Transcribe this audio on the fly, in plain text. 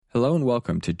Hello and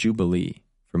welcome to Jubilee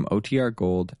from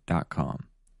OTRGold.com.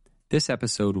 This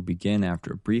episode will begin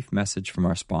after a brief message from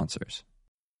our sponsors.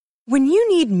 When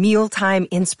you need mealtime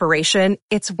inspiration,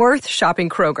 it's worth shopping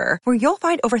Kroger, where you'll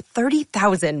find over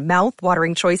 30,000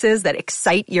 mouth-watering choices that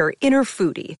excite your inner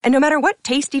foodie. And no matter what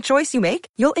tasty choice you make,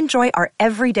 you'll enjoy our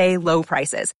everyday low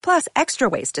prices, plus extra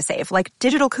ways to save, like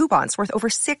digital coupons worth over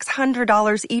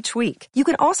 $600 each week. You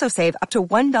can also save up to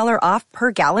 $1 off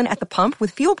per gallon at the pump with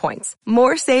fuel points.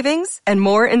 More savings and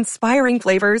more inspiring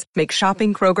flavors make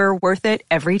shopping Kroger worth it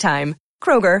every time.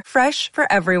 Kroger, fresh for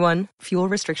everyone. Fuel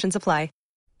restrictions apply.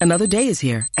 Another day is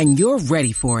here, and you're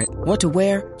ready for it. What to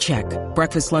wear? Check.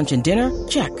 Breakfast, lunch, and dinner?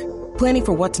 Check. Planning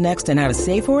for what's next and how to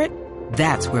save for it?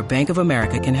 That's where Bank of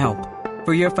America can help.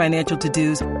 For your financial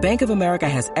to-dos, Bank of America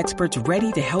has experts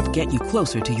ready to help get you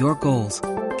closer to your goals.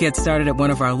 Get started at one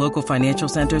of our local financial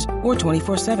centers or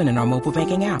 24/7 in our mobile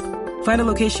banking app. Find a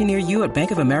location near you at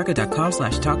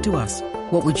bankofamerica.com/talktous.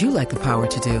 What would you like the power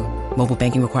to do? Mobile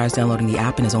banking requires downloading the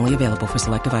app and is only available for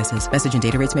select devices. Message and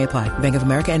data rates may apply. Bank of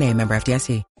America N.A., member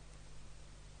FDIC.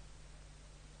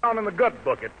 Down in the gut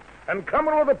bucket, and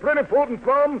coming with a plenty fruit and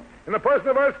plum in the person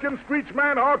of Erskine, Screech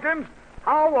Man Hawkins.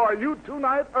 How are you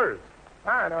tonight, Ersk?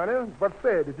 Fine, Ernie. But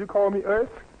say, did you call me Ersk?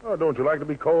 Oh, don't you like to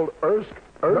be called Ersk?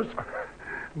 Ersk?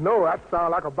 No, that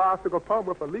sounds like a bicycle pump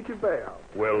with a leaky valve.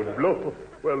 Well,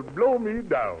 blow me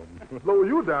down. Blow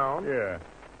you down? Yeah.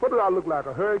 What do I look like,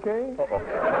 a hurricane? Uh-oh.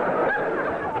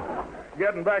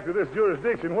 Getting back to this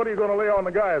jurisdiction, what are you going to lay on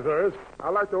the guys, Ersk? I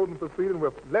like to open proceeding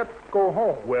with, let's go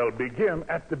home. Well, begin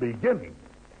at the beginning.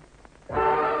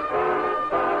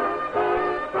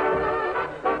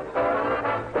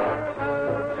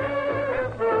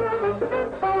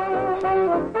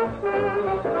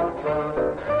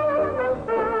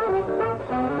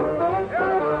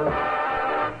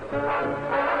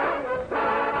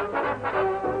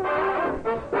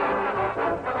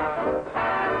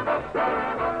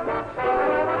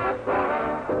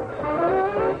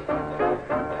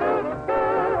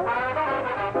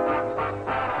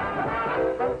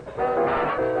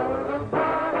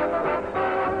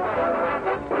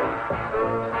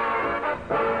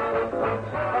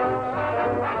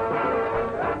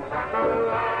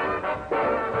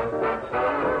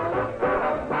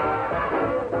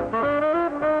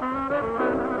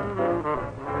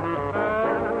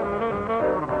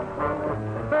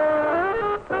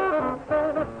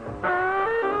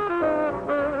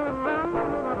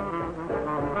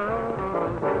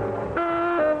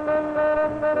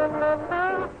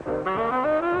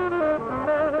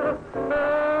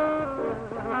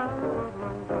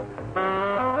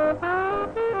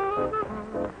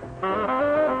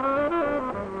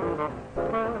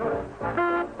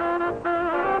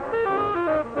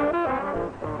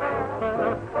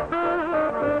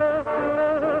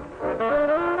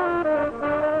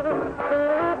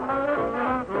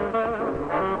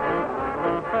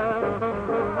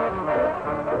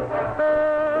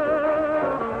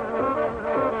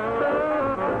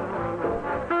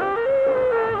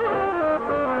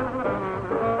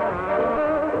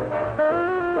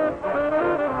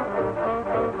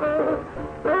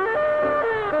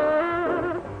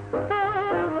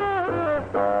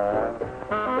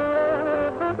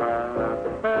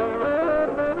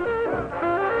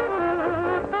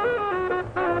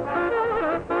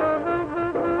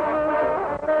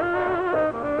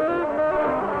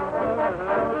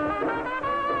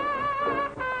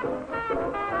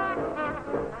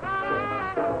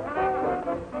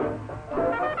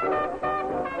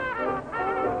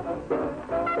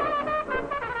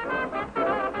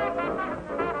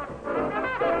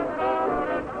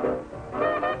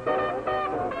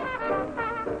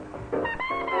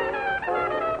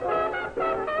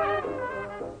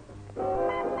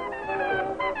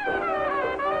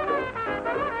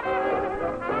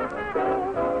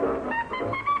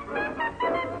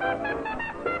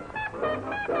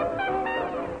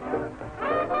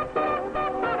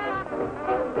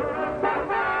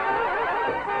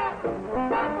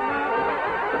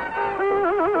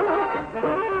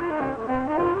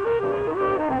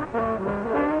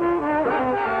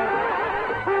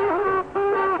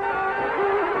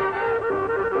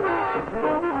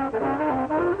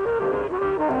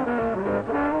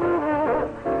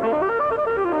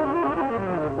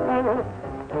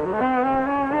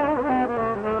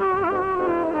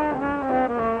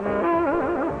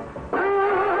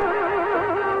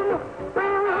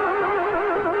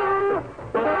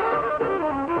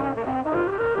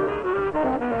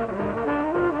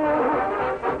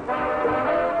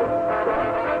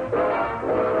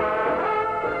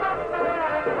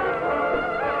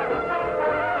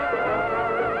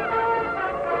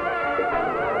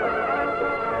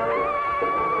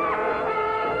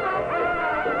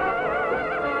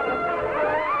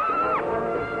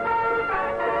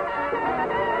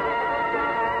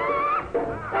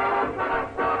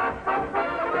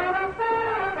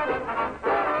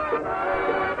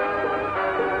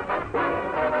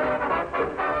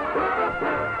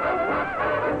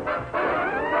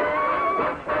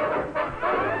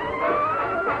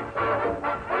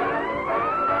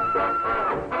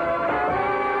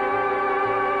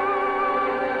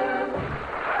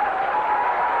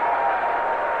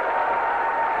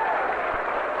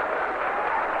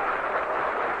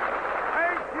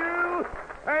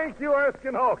 Thank you,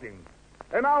 Erskine Hawkins.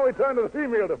 And now we turn to the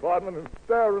female department and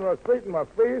stare straight in my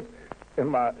face.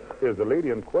 Here's the lady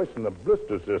in question, the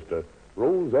blister sister,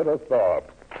 Rosetta Tharpe.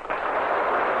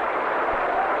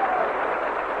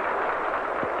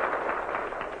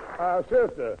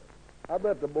 Sister, I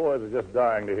bet the boys are just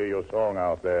dying to hear your song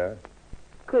out there.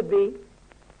 Could be.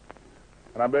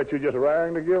 And I bet you're just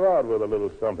raring to give out with a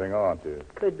little something, aren't you?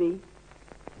 Could be.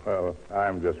 Well,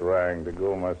 I'm just raring to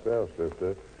go myself,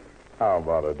 sister. How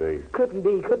about a date? Couldn't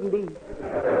be.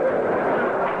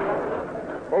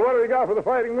 Well, what do we got for the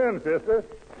fighting men, sister?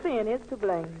 Sin is to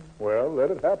blame. Well,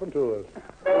 let it happen to us.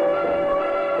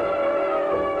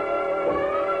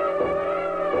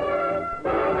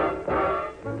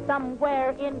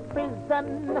 Somewhere in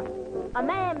prison, a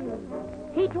man,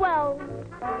 he dwells.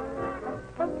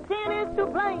 Sin is to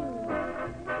blame.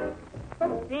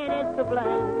 Sin is to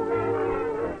blame.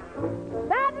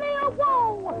 Sadly, a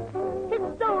woe, his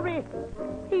story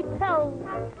he tells.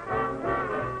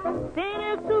 Sin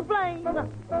is to blame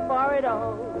for it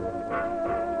all.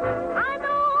 I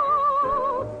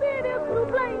know sin is to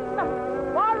blame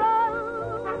for all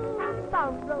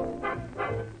sorrow.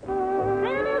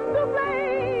 Sin is to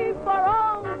blame for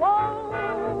all woe.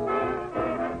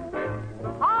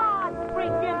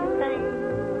 Heartbreaking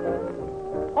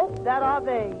things, hope that are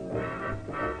vain.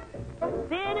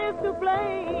 Sin is to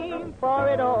blame for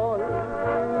it all.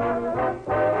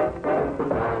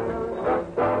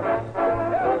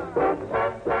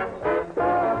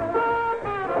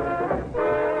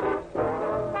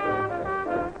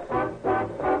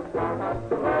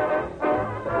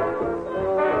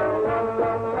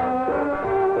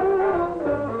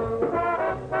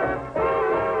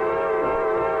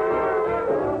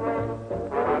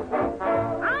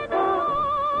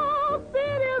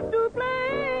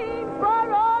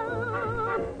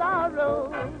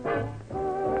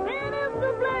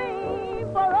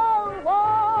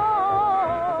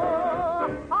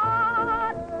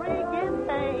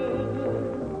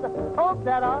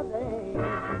 That are they.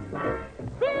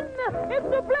 Sin is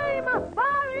to blame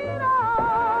for it all.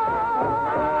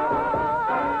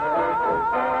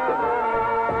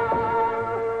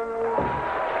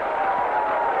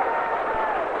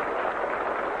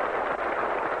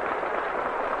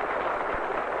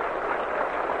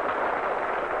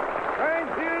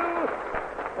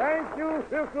 Thank you,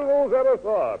 Sister Rosetta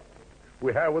Tharpe.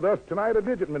 We have with us tonight a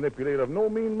digit manipulator of no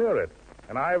mean merit.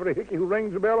 An ivory hickey who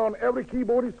rings the bell on every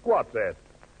keyboard he squats at.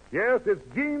 Yes, it's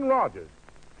Gene Rogers.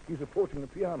 He's approaching the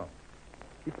piano.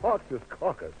 He parks his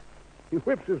carcass. He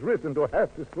whips his wrist into a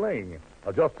hasty sling,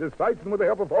 adjusts his sights, and with the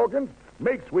help of Hawkins,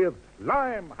 makes with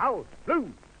Limehouse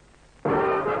Blues.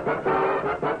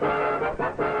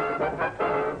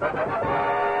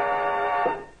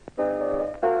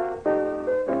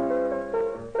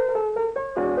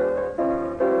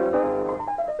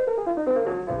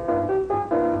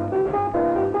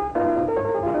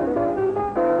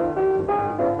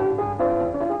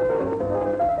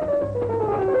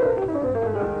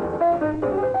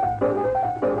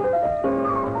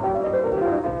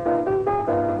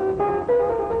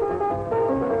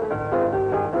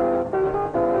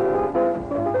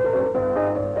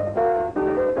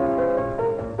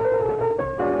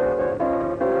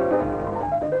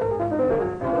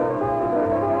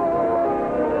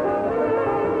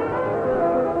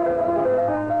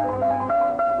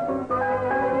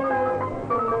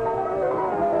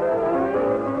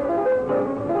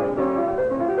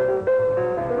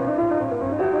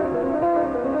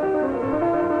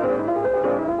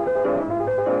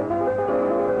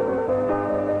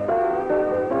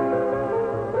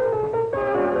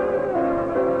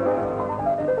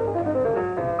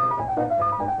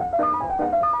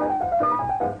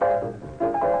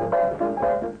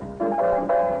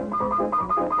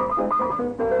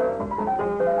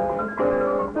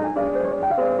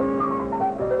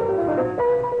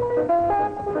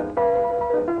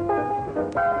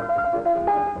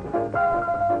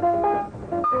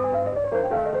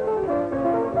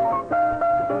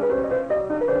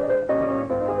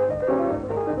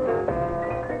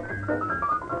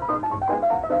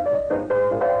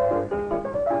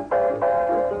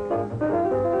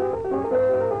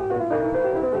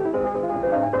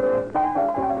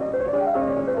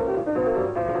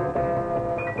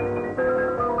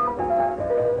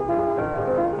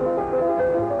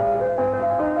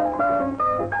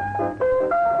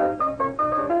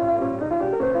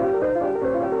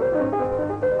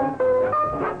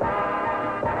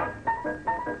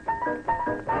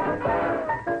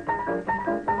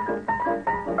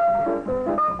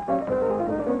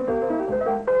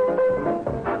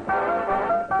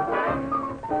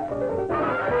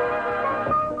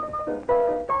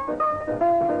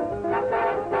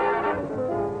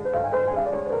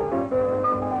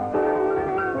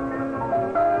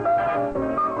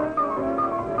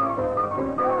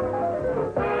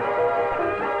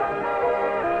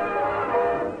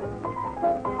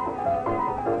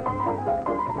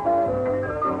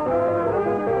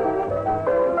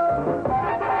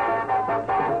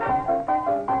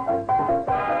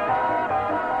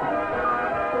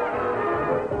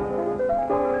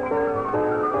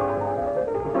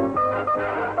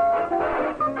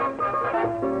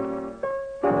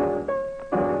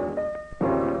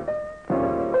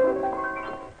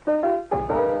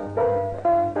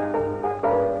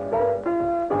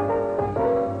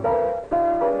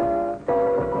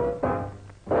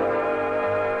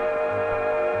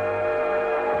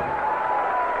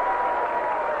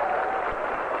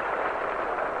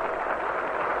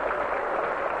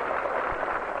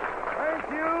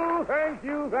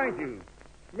 Thank you.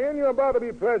 Men, you're about to be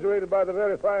pleasurated by the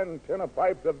very fine tenor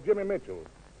pipes of Jimmy Mitchell.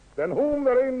 Than whom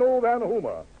there ain't no Van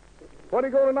Hoomer. What are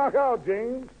you going to knock out,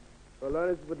 James? Well,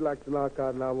 Ernest would like to knock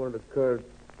out now one of the current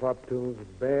pop tunes with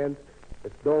the band.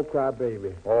 It's Don't Cry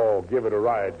Baby. Oh, give it a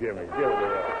ride, Jimmy. Give it a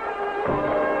ride.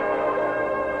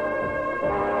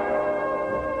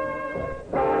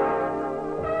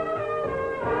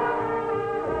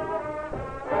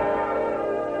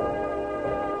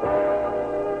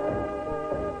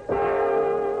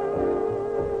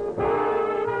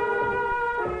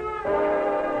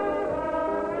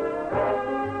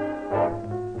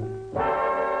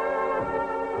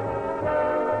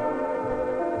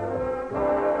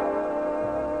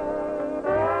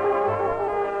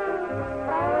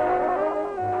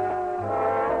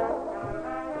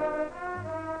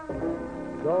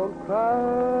 Don't cry,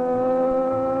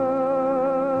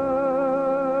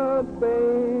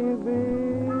 baby.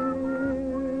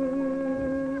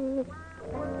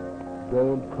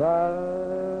 Don't cry,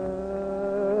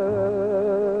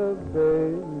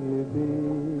 baby.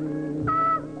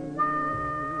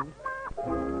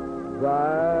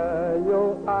 Dry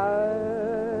your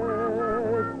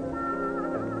eyes.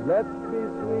 Let's be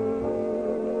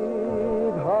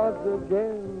sweethearts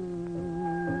again.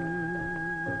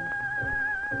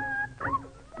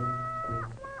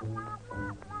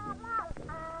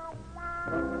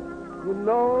 You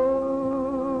know,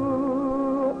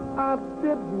 I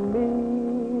didn't mean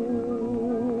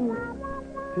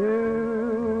to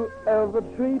ever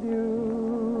treat you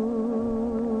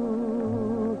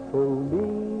so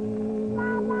mean.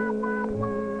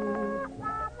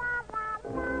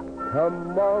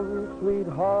 Come on,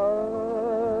 sweetheart,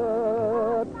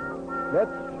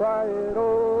 let's try it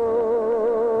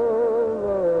over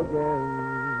again.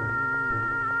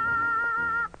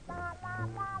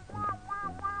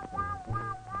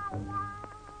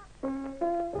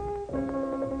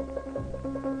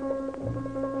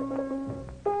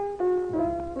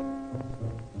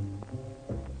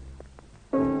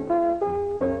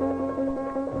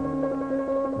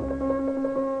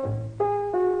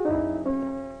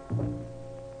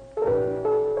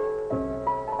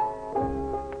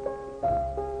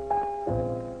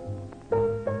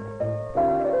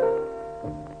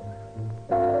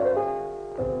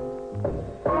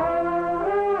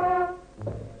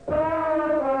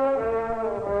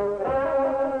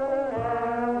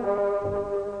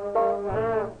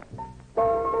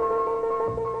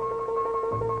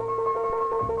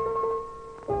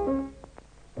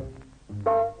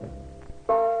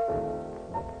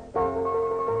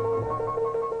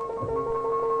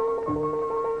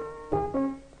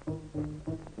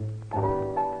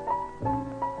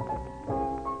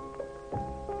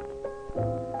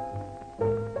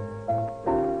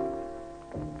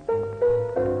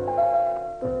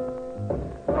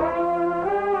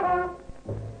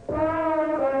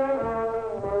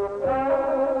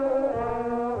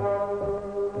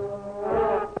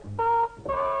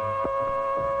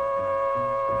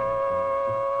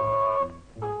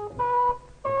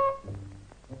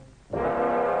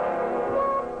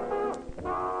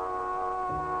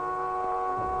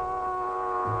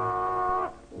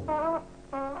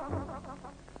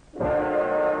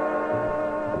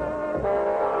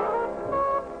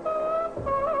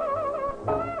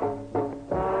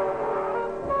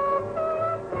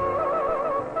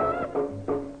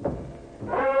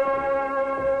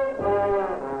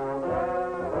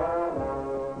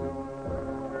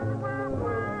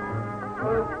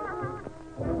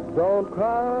 Don't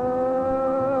cry,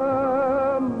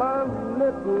 my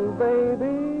little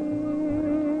baby.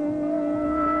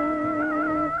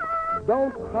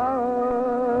 Don't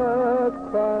cry,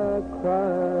 cry,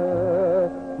 cry,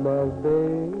 my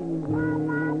baby.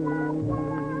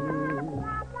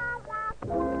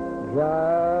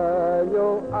 Dry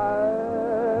your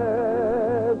eyes.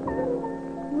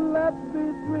 Let's be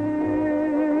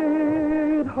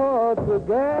sweethearts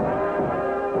again.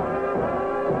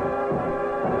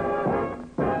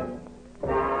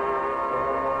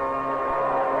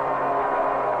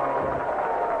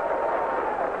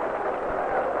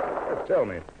 Tell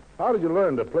me, how did you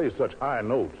learn to play such high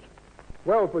notes?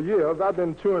 Well, for years, I've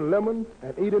been chewing lemons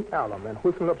and eating alum and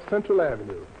whistling up Central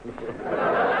Avenue.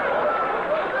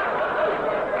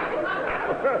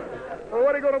 Well,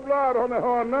 what are you going to blow out on the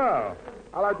horn now?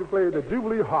 I like to play the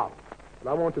Jubilee Hop, and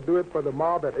I want to do it for the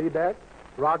mob at ADAC,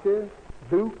 Rocky,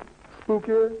 Duke,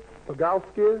 Spooky,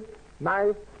 Pagowski,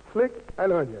 Knife, Slick,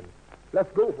 and Onion.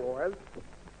 Let's go, boys.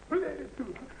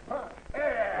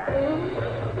 Yeah.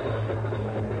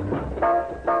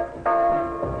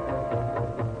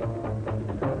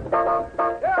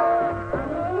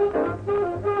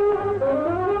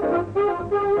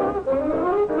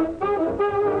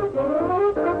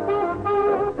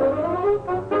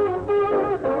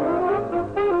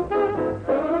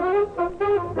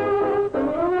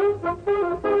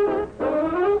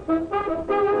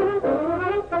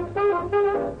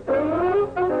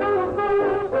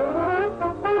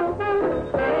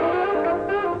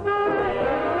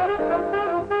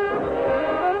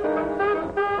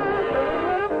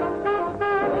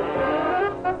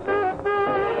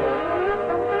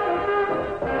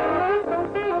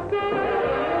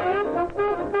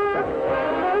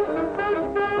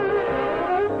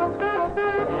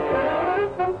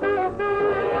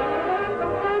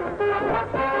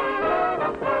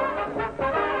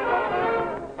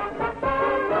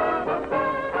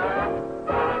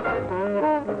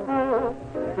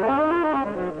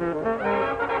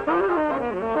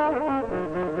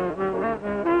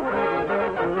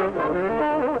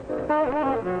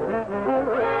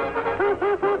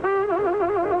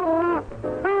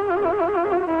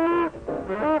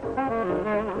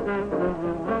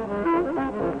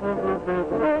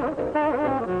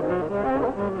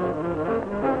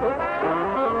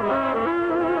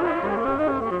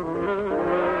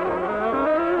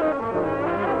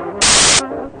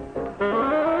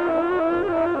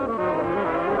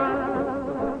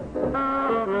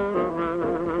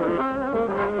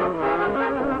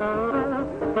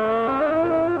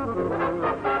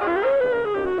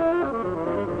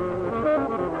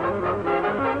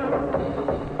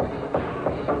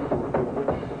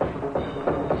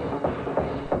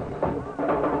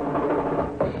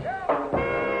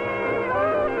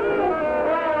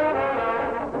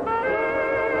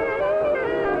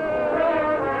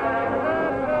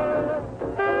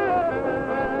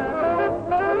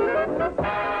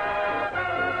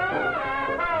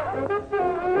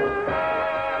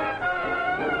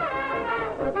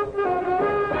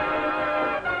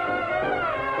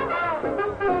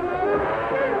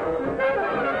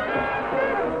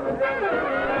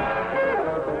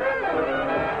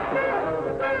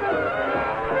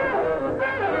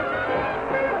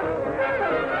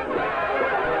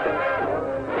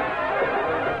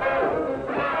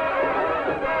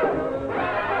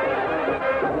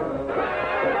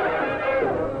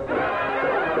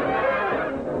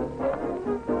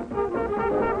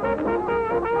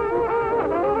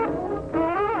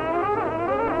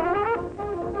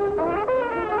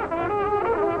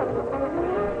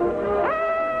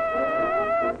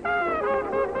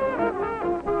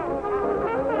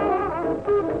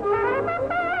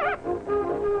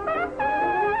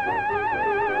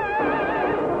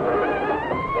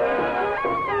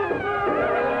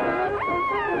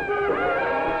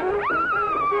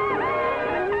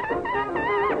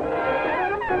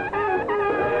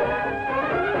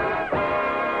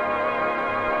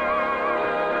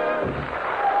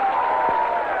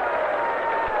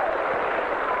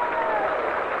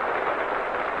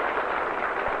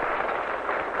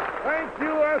 Thank you,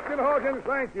 Erskine Hawkins,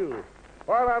 thank you.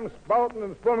 While I'm spouting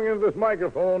and spumming into this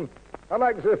microphone, I'd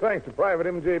like to say thanks to Private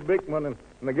M.J. Bickman and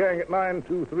the gang at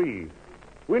 923.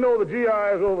 We know the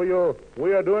GIs over your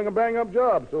way are doing a bang-up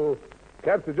job, so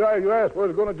catch the jive you asked for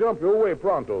is going to jump your way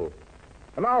pronto.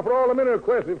 And now for all the many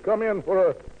requests that have come in for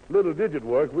a little digit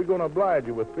work, we're going to oblige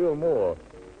you with Phil Moore,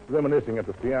 reminiscing at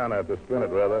the piano at the spinet,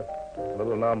 rather. A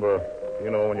little number,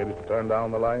 you know, when you just turn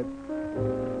down the light.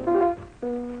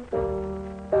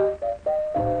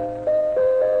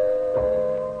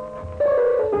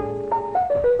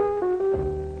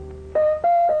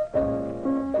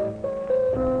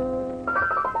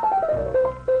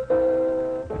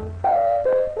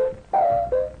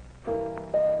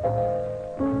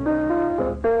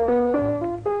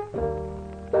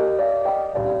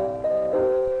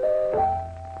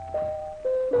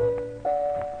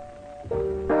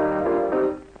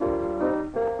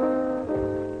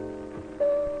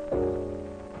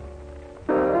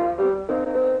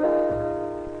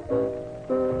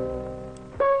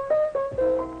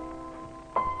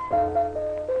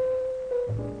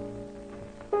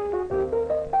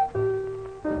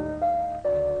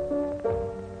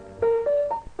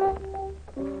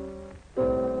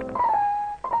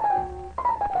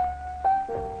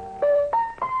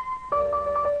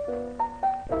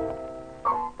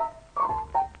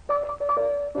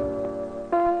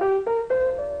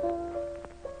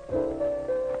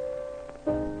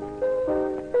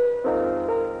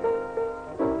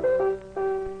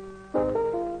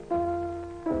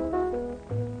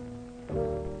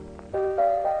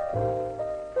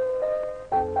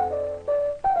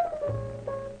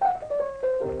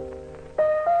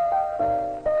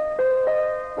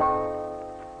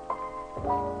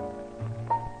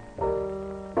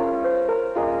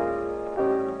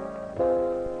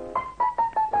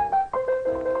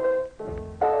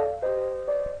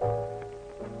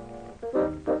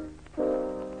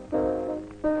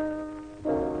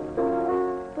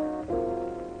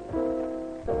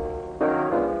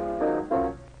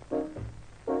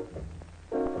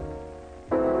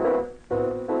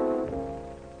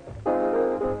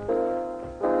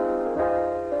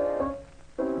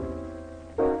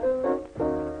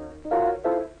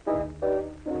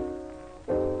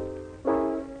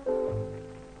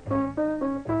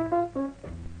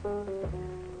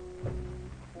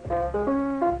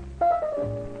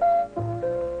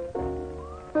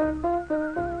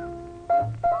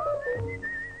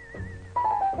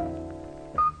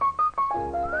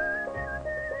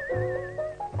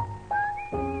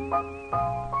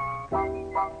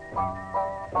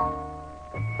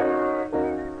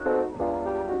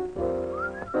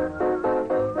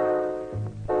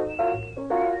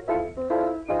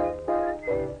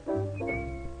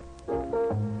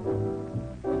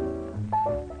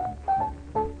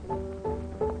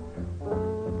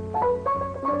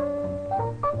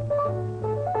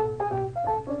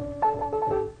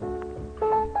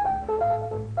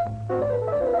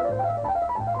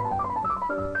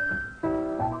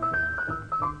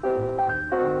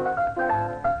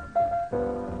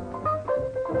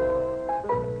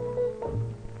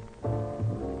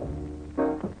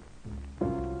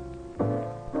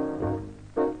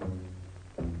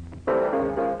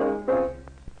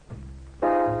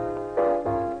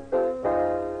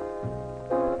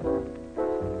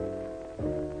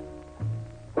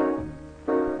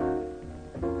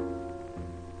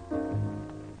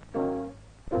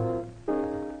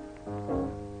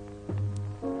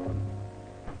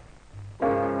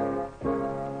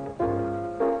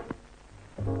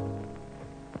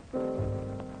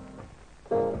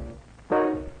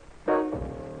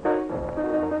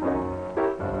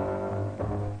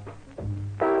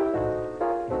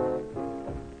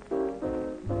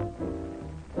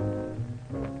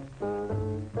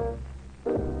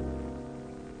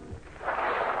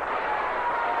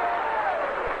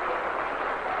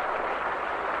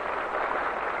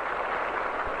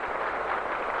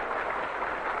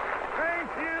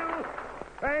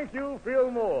 Thank you,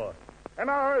 Phil Moore. And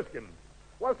now, Erskine,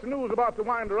 what's the news about the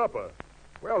winder-upper?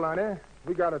 Well, Lonnie,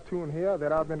 we got a tune here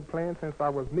that I've been playing since I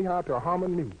was knee-high to a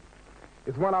harmony.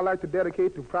 It's one I like to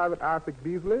dedicate to Private Isaac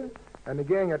Beasley and the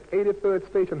gang at 83rd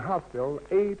Station Hospital,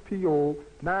 APO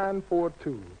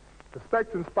 942. The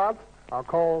specs and spots are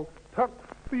called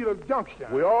Tuxedo Junction.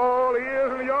 We all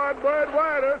ears in the yard bird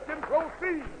wide, Erskine,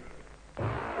 proceed.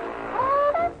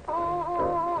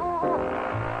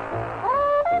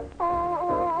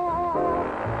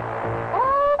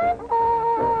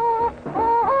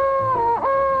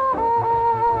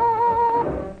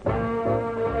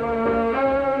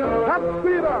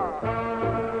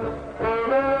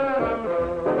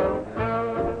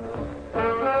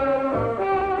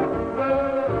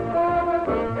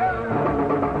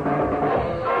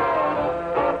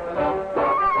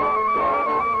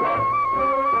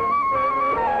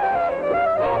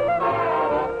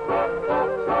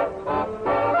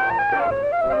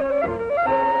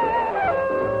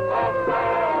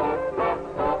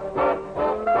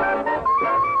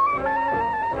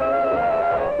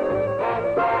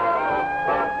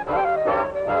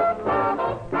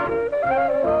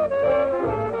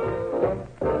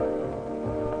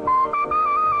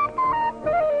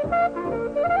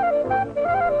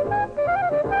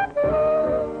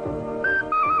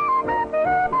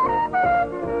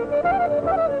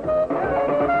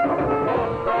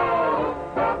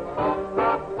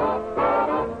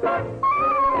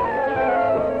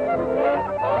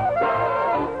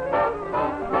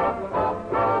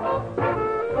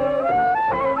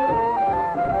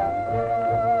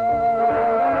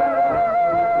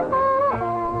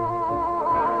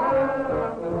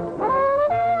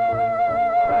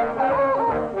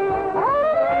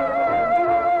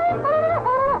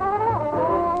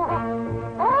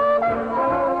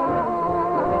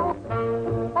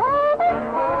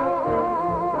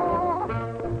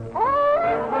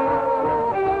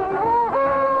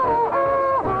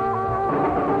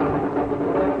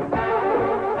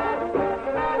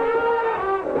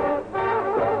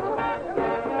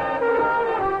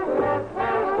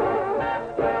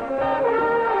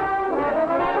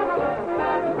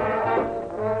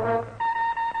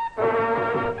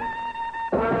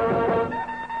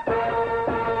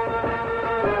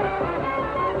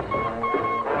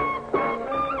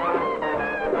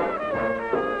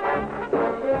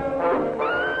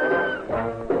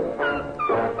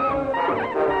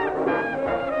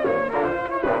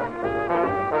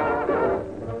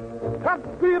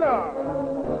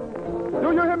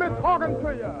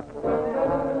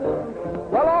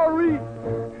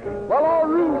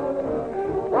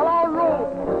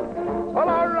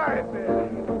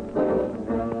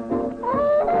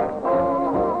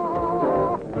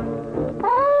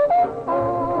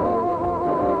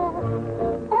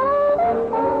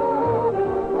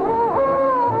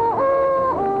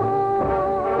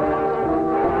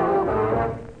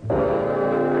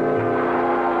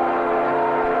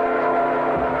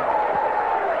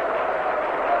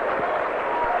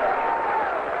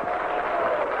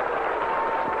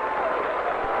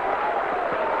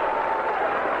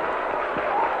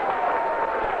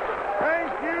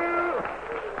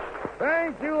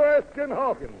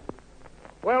 Hawkins.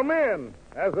 Well, men,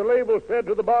 as the label said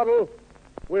to the bottle,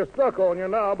 we're stuck on you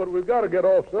now, but we've got to get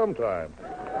off sometime.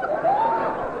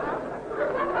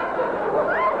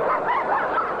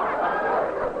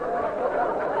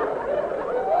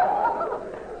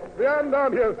 The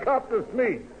Andante has copped a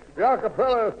sneak. The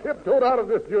acapella has tiptoed out of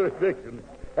this jurisdiction.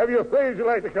 Have you afraid you'd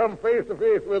like to come face to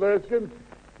face with Erskine?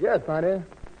 Yes, honey.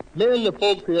 Me and the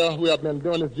folks here who have been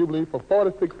doing this Jubilee for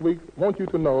 46 weeks want you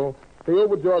to know they're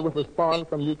overjoyed with response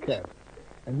from you cats.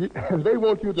 And they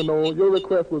want you to know your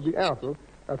request will be answered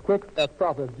as quick as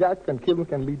Prophet Jackson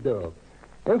can lead doves.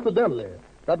 Incidentally,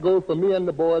 that goes for me and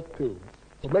the boys, too.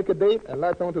 So make a date and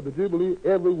latch on to the Jubilee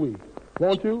every week.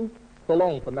 Won't you? So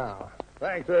long for now.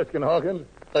 Thanks, Erskine Hawkins.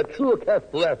 A true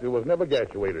Casparassi was never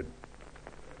gashuated.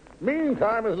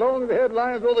 Meantime, as long as the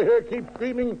headlines over here keep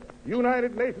screaming,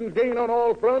 United Nations gain on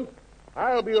all fronts,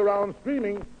 I'll be around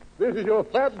screaming, this is your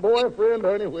fat boy friend,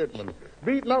 Ernie Whitman,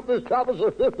 beating up his choppers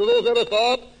for Sister Rosetta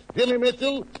Tharpe, Jimmy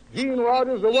Mitchell, Gene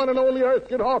Rogers, the one and only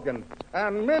Erskine Hawkins,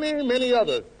 and many, many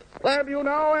others. Plant you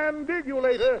now and dig you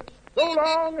later. So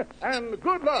long and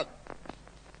good luck.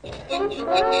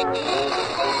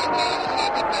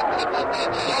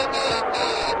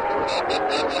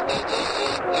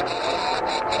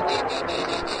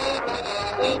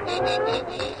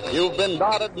 You've been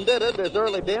dotted and ditted this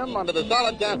early dim under the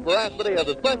solid veracity of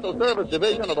the Special Service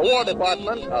Division of the War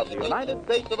Department of the United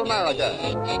States of America.